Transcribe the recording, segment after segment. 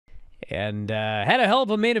and had a hell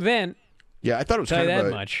of a main event. Yeah, I thought it was I'll tell kind you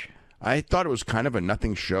of that much. I thought it was kind of a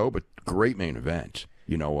nothing show, but great main event.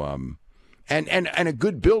 And a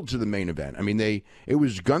good build to the main event. I mean, it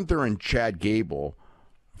was Gunther and Chad Gable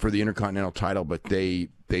for the Intercontinental title, but they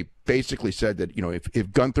basically said that,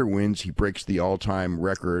 if Gunther wins, he breaks the all-time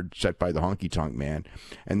record set by the Honky Tonk Man.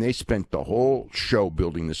 And they spent the whole show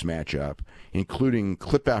building this match up, including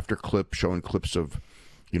clip after clip, showing clips of,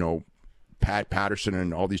 Pat Patterson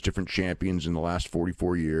and all these different champions in the last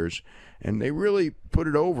 44 years. And they really put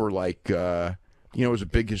it over like, it was a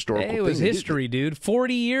big historical thing. It was history, dude.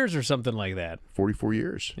 40 years or something like that. 44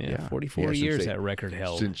 years. Yeah. 44 years that record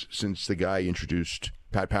held. Since the guy introduced,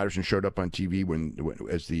 Pat Patterson showed up on TV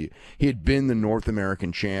he had been the North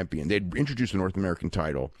American champion. They'd introduced the North American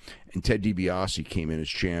title, and Ted DiBiase came in as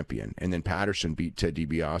champion. And then Patterson beat Ted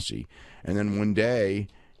DiBiase. And then one day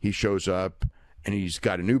he shows up, and he's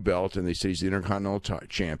got a new belt, and they say he's the Intercontinental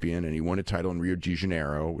Champion, and he won a title in Rio de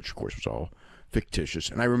Janeiro, which, of course, was all fictitious.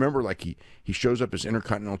 And I remember, he shows up as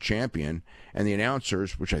Intercontinental Champion, and the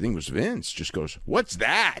announcers, which I think was Vince, just goes, "What's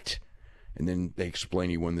that?" And then they explain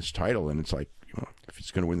he won this title, and it's like, if he's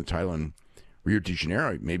going to win the title in Rio de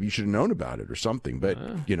Janeiro, maybe you should have known about it or something. But,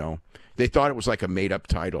 they thought it was like a made-up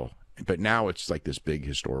title. But now it's like this big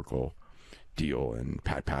historical deal, and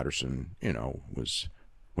Pat Patterson,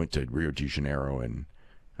 went to Rio de Janeiro, and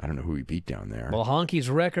I don't know who he beat down there. Well, Honky's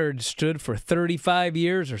record stood for 35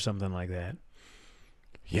 years or something like that.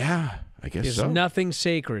 Yeah, I guess There's so. There's nothing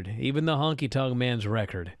sacred, even the Honky Tonk Man's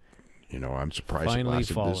record. I'm surprised Finally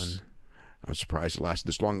fallen. I'm surprised it lasted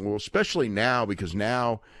this long. Well, especially now, because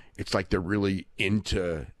now it's like they're really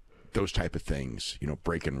into those type of things,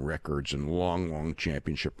 breaking records and long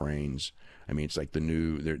championship reigns. I mean, it's like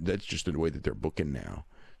that's just the way that they're booking now.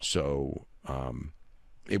 So,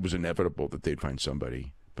 it was inevitable that they'd find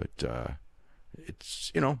somebody, but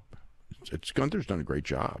it's Gunther's done a great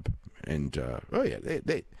job, and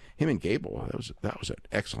him and Gable, that was an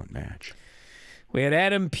excellent match. We had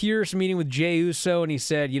Adam Pearce meeting with Jey Uso, and he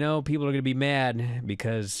said, people are going to be mad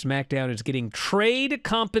because SmackDown is getting trade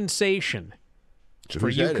compensation for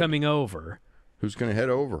you coming over. Who's going to head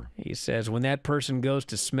over? He says when that person goes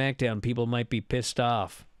to SmackDown, people might be pissed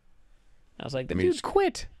off. I was like, dude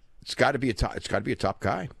quit. It's got to be a top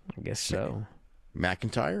guy. I guess so.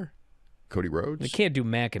 McIntyre? Cody Rhodes? They can't do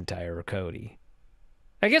McIntyre or Cody.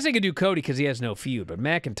 I guess they could do Cody because he has no feud, but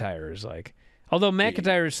McIntyre is like... Although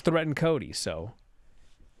McIntyre has threatened Cody, so...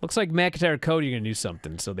 Looks like McIntyre and Cody are going to do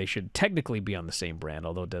something, so they should technically be on the same brand,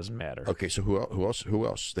 although it doesn't matter. Okay, so who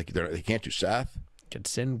else? They can't do Seth? Could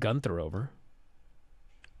send Gunther over.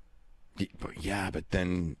 Yeah, but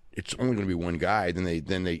then it's only going to be one guy. Then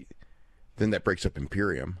that breaks up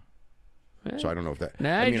Imperium. So I don't know if that...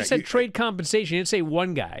 Nah, he just said trade compensation. He didn't say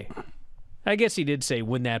one guy. I guess he did say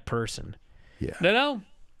win that person. Yeah. Don't know.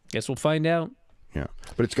 Guess we'll find out. Yeah.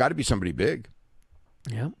 But it's got to be somebody big.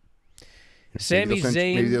 Yeah. Sami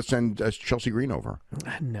Zayn... Maybe they'll send Chelsea Green over.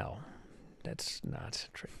 No. That's not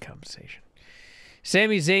trade compensation.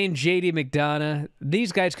 Sami Zayn, JD McDonough.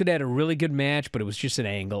 These guys could have had a really good match, but it was just an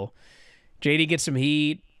angle. JD gets some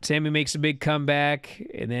heat. Sammy makes a big comeback,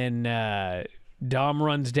 and then Dom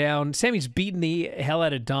runs down. Sammy's beating the hell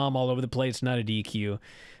out of Dom all over the place, not a DQ.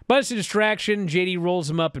 But it's a distraction. JD rolls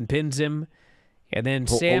him up and pins him. And then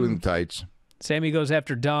holding the tights. Sammy goes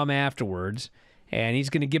after Dom afterwards, and he's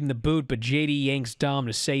going to give him the boot, but JD yanks Dom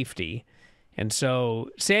to safety. And so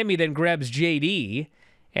Sammy then grabs JD,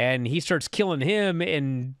 and he starts killing him,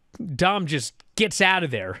 and Dom just gets out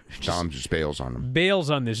of there. Dom just bails on him. Bails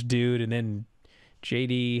on this dude, and then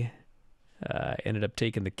JD ended up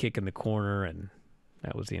taking the kick in the corner, and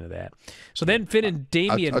that was the end of that. So then Finn and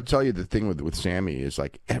Damian... I'll tell you the thing with Sammy is,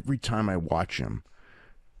 like, every time I watch him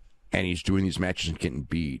and he's doing these matches and getting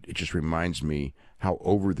beat, it just reminds me how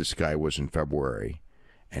over this guy was in February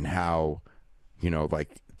and how,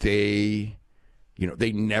 they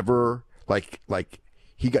never,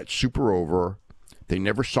 he got super over. They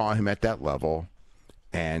never saw him at that level.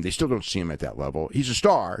 And they still don't see him at that level. He's a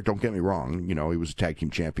star, don't get me wrong. He was a tag team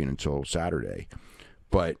champion until Saturday.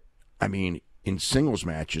 But, I mean, in singles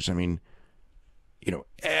matches,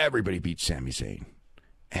 everybody beats Sami Zayn.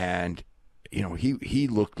 And, he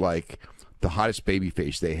looked like the hottest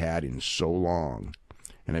babyface they had in so long.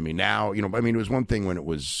 And, now, it was one thing when it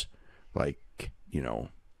was like,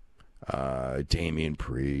 Damian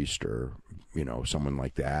Priest or, someone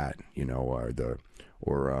like that, or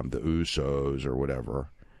the Usos or whatever,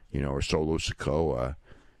 or Solo Sikoa,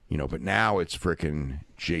 but now it's frickin'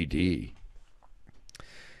 JD.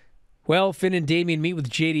 Well, Finn and Damian meet with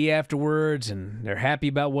JD afterwards, and they're happy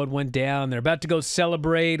about what went down. They're about to go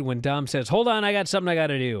celebrate when Dom says, hold on, I got something I got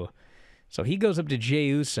to do. So he goes up to Jey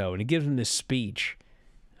Uso and he gives him this speech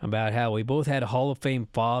about how we both had Hall of Fame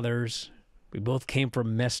fathers. We both came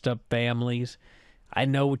from messed up families. I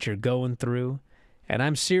know what you're going through. And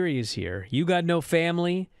I'm serious here. You got no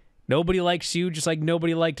family. Nobody likes you just like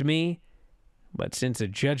nobody liked me. But since the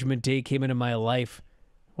Judgment Day came into my life,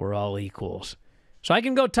 we're all equals. So I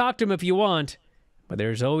can go talk to him if you want, but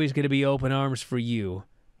there's always going to be open arms for you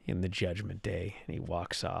in the Judgment Day. And he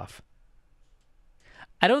walks off.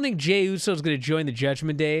 I don't think Jey Uso's going to join the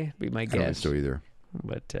Judgment Day, be my guess. I don't think so either.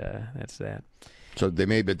 But that's that. So they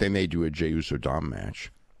may do a Jey Uso Dom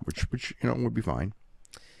match, which would be fine.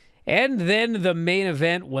 And then the main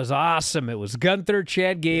event was awesome. It was Gunther,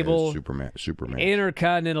 Chad Gable, yeah, super match.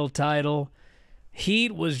 Intercontinental title.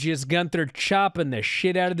 Heat was just Gunther chopping the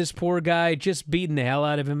shit out of this poor guy, just beating the hell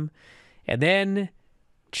out of him. And then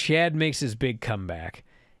Chad makes his big comeback.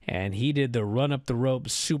 And he did the run up the rope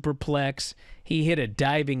superplex. He hit a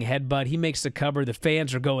diving headbutt. He makes the cover. The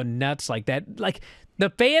fans are going nuts like that. Like, the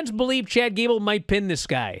fans believe Chad Gable might pin this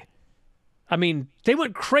guy. I mean, they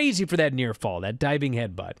went crazy for that near fall, that diving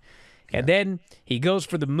headbutt. And then he goes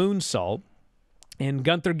for the moonsault. And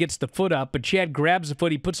Gunther gets the foot up, but Chad grabs the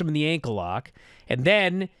foot. He puts him in the ankle lock. And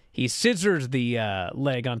then he scissors the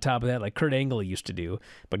leg on top of that like Kurt Angle used to do.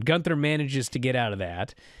 But Gunther manages to get out of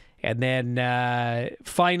that. And then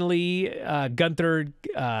finally, Gunther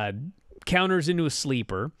counters into a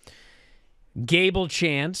sleeper. Gable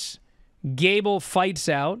chants. Gable fights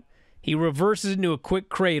out. He reverses into a quick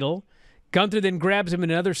cradle. Gunther then grabs him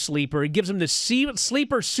in another sleeper. He gives him the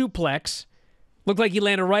sleeper suplex. Looked like he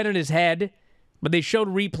landed right on his head. But they showed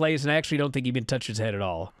replays, and I actually don't think he even touched his head at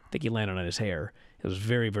all. I think he landed on his hair. It was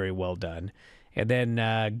very, very well done. And then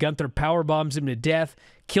Gunther powerbombs him to death,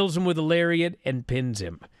 kills him with a lariat, and pins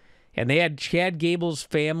him. And they had Chad Gable's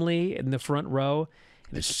family in the front row.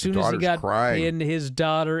 And as soon as he got pinned, his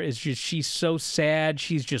daughter is just, she's so sad.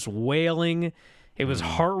 She's just wailing. It was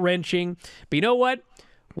heart-wrenching. But you know what?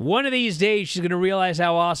 One of these days, she's going to realize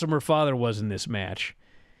how awesome her father was in this match.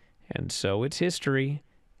 And so it's history.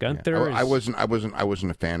 Gunther. Yeah. I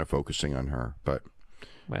wasn't a fan of focusing on her, but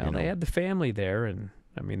they had the family there, and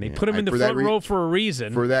I mean they put him in the front row for a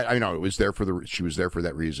reason. For that, I know it was there she was there for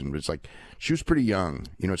that reason. But it's like she was pretty young.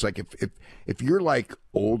 It's like if you're like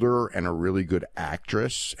older and a really good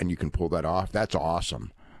actress and you can pull that off, that's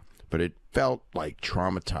awesome. But it felt like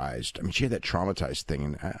traumatized. I mean, she had that traumatized thing,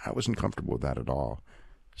 and I wasn't comfortable with that at all.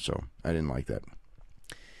 So I didn't like that.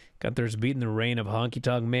 Gunther's beating the reign of Honky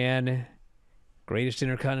Tonk Man. Greatest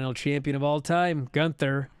Intercontinental Champion of all time,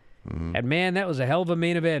 Gunther. Mm-hmm. And, man, that was a hell of a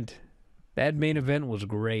main event. That main event was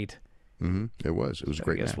great. Mm-hmm. It was. It was a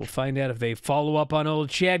great match. I guess we'll find out if they follow up on old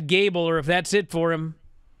Chad Gable or if that's it for him.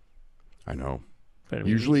 I know. But, I mean,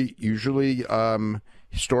 usually,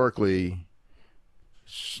 historically,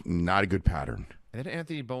 it's not a good pattern. And then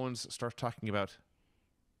Anthony Bowens starts talking about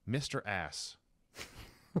Mr. Ass.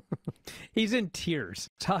 He's in tears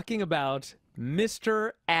talking about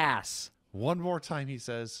Mr. Ass. One more time, he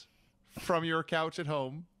says, from your couch at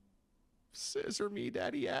home, scissor me,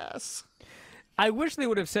 daddy ass. I wish they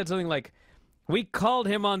would have said something like, we called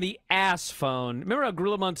him on the ass phone. Remember how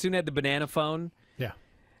Gorilla Monsoon had the banana phone? Yeah.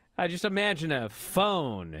 I just imagine a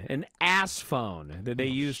phone, an ass phone that they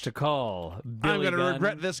used to call Billy I'm going to Gunn.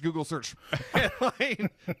 regret this Google search headline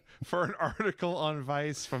for an article on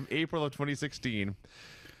Vice from April of 2016.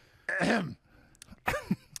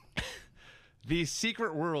 The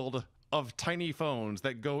secret world of tiny phones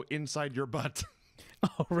that go inside your butt.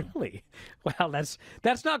 Oh, really? Wow,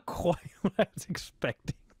 that's not quite what I was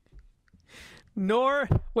expecting.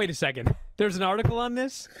 Wait a second. There's an article on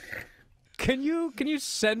this? Can you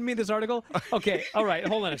send me this article? Okay, all right,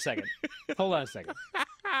 hold on a second. Hold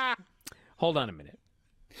on a minute.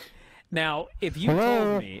 Now, if you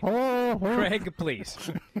told me, Craig, please.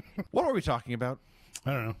 What are we talking about?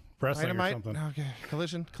 I don't know. Wrestling or something. Okay,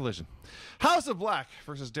 collision. House of Black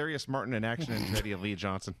versus Darius Martin in action and Eddie Lee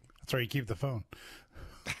Johnson. That's where you keep the phone.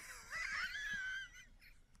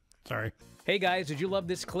 Sorry. Hey guys, did you love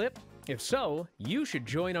this clip? If so, you should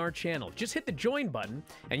join our channel. Just hit the join button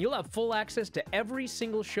and you'll have full access to every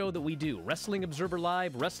single show that we do. Wrestling Observer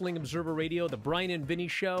Live, Wrestling Observer Radio, The Brian and Vinny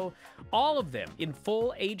Show, all of them in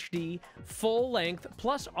full HD, full length,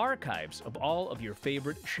 plus archives of all of your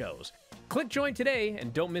favorite shows. Click join today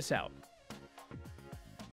and don't miss out.